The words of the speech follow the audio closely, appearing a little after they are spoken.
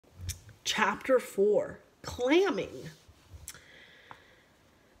Chapter 4, Clamming.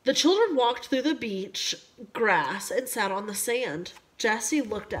 The children walked through the beach grass and sat on the sand. Jessie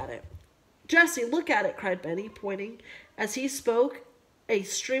looked at it. "Jessie, look at it," cried Benny, pointing. As he spoke, a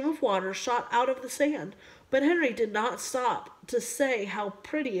stream of water shot out of the sand, but Henry did not stop to say how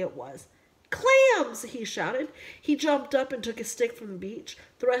pretty it was. "Clams!" he shouted. He jumped up and took a stick from the beach.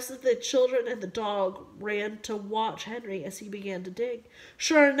 The rest of the children and the dog ran to watch Henry as he began to dig.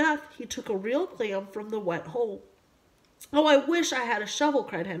 Sure enough, he took a real clam from the wet hole. "Oh, I wish I had a shovel,"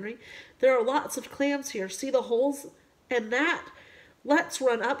 cried Henry. "There are lots of clams here. See the holes and that? Let's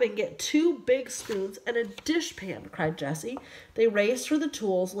run up and get 2 big spoons and a dishpan," cried Jessie. They raced for the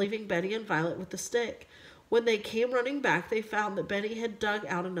tools, leaving Benny and Violet with the stick. When they came running back, they found that Benny had dug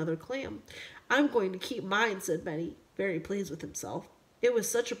out another clam. "I'm going to keep mine," said Benny, very pleased with himself. It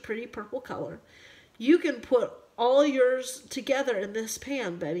was such a pretty purple color. "You can put all yours together in this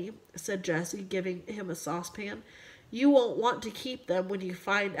pan, Benny," said Jessie, giving him a saucepan. "You won't want to keep them when you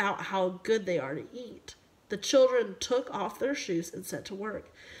find out how good they are to eat." The children took off their shoes and set to work.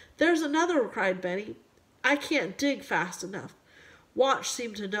 "There's another," cried Benny. "I can't dig fast enough." Watch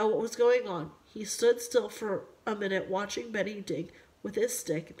seemed to know what was going on. He stood still for a minute watching Benny dig with his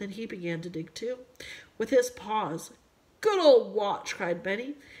stick, then he began to dig too, with his paws. "Good old Watch," cried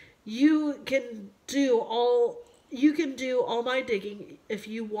Benny. You can do all my digging if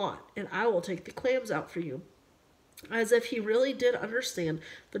you want, and I will take the clams out for you." As if he really did understand,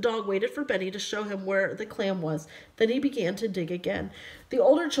 the dog waited for Benny to show him where the clam was. Then he began to dig again. The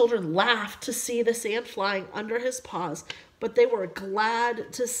older children laughed to see the sand flying under his paws, but they were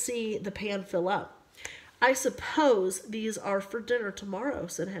glad to see the pan fill up. "I suppose these are for dinner tomorrow,"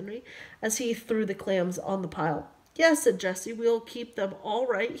 said Henry, as he threw the clams on the pile. "Yes," said Jessie, "we'll keep them all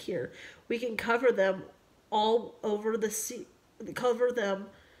right here. We can cover them all over with seaweed."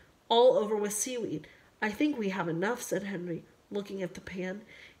 "I think we have enough," said Henry, looking at the pan.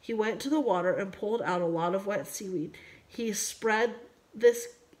 He went to the water and pulled out a lot of wet seaweed. He spread this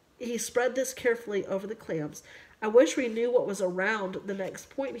carefully over the clams. "I wish we knew what was around the next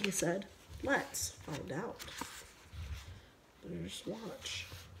point," he said. "Let's find out." There's Watch.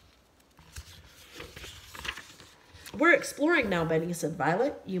 "We're exploring now, Benny," said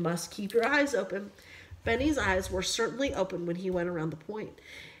Violet. "You must keep your eyes open." Benny's eyes were certainly open when he went around the point.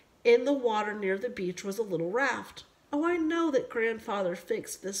 In the water near the beach was a little raft. "Oh, I know that Grandfather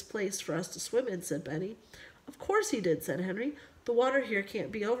fixed this place for us to swim in," said Benny. "Of course he did," said Henry. "The water here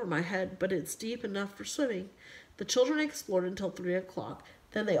can't be over my head, but it's deep enough for swimming." The children explored until 3 o'clock.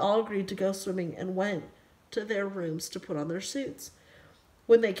 Then they all agreed to go swimming and went to their rooms to put on their suits.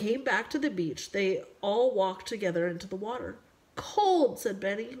 When they came back to the beach, they all walked together into the water. "Cold," said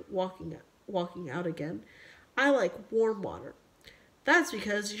Benny, walking out again. "I like warm water." "That's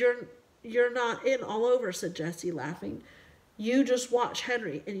because you're not in all over," said Jessie, laughing. "You just watch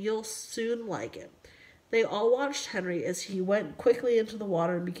Henry, and you'll soon like it." They all watched Henry as he went quickly into the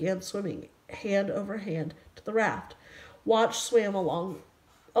water and began swimming, hand over hand, to the raft. Watch swam along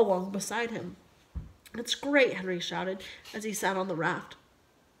beside him. "It's great," Henry shouted as he sat on the raft.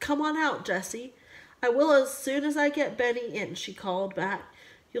 "Come on out, Jessie." "I will as soon as I get Benny in," she called back.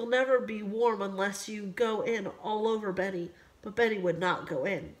 "You'll never be warm unless you go in all over Benny." But Benny would not go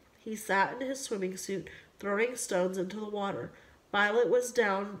in. He sat in his swimming suit, throwing stones into the water. Violet was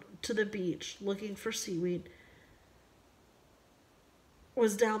down to the beach looking for seaweed.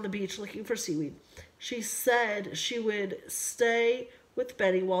 She said she would stay with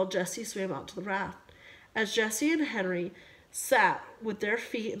Benny while Jessie swam out to the raft. As Jessie and Henry sat with their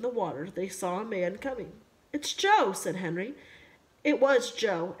feet in the water, they saw a man coming. "It's Joe," said Henry. It was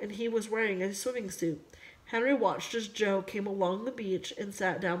Joe, and he was wearing a swimming suit. Henry watched as Joe came along the beach and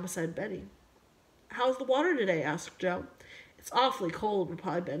sat down beside Benny. "How's the water today?" asked Joe. "It's awfully cold,"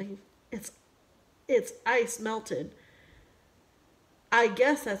 replied Benny. It's ice melted." "I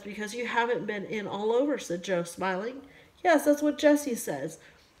guess that's because you haven't been in all over," said Joe, smiling. "Yes, that's what Jessie says,"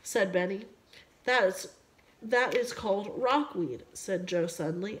 said Benny. That is called rockweed," said Joe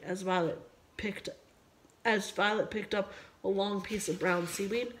suddenly, as Violet picked up a long piece of brown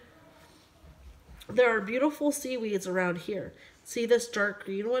seaweed. "There are beautiful seaweeds around here. See this dark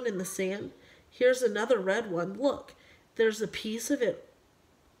green one in the sand? Here's another red one. Look, there's a piece of it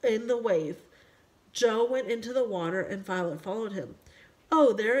in the wave." Joe went into the water and Violet followed him.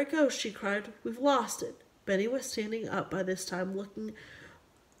 "Oh, there it goes," she cried. "We've lost it." Benny was standing up by this time looking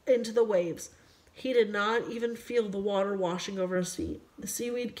into the waves. He did not even feel the water washing over his feet. The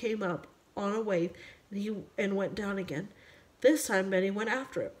seaweed came up on a wave and went down again. This time Benny went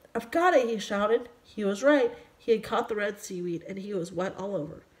after it. "I've got it," he shouted. He was right. He had caught the red seaweed, and he was wet all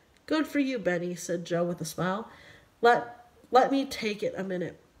over. Good for you, Benny, said Joe with a smile. Let me take it a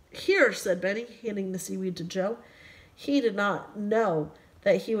minute. Here, said Benny, handing the seaweed to Joe. He did not know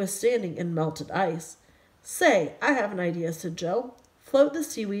that he was standing in melted ice. Say, I have an idea, said Joe. Float the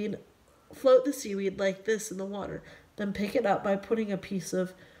seaweed like this in the water, then pick it up by putting a piece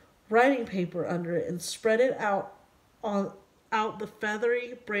of writing paper under it and spread it out the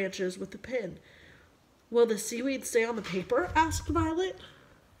feathery branches with a pin. Will the seaweed stay on the paper? Asked Violet.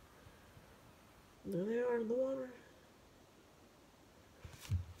 There they are in the water.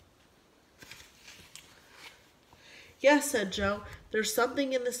 Yes, said Joe. There's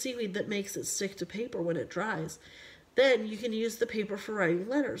something in the seaweed that makes it stick to paper when it dries. Then you can use the paper for writing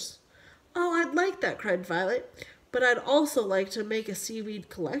letters. Oh, I'd like that, cried Violet. But I'd also like to make a seaweed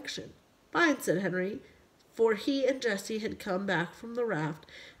collection. Fine, said Henry, for he and Jessie had come back from the raft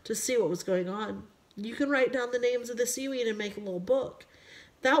to see what was going on. You can write down the names of the seaweed and make a little book.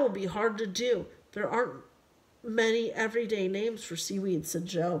 That will be hard to do. There aren't many everyday names for seaweed, said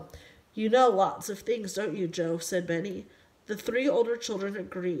Joe. You know lots of things, don't you, Joe, said Benny. The three older children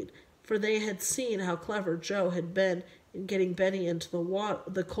agreed, for they had seen how clever Joe had been in getting Benny into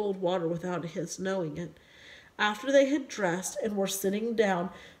the cold water without his knowing it. After they had dressed and were sitting down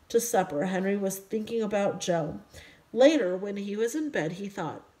to supper, Henry was thinking about Joe. Later, when he was in bed, he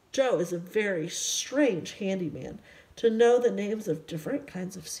thought, Joe is a very strange handyman to know the names of different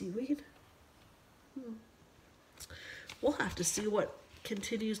kinds of seaweed. We'll have to see what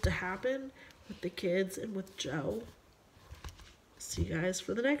continues to happen with the kids and with Joe. See you guys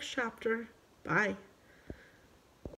for the next chapter. Bye.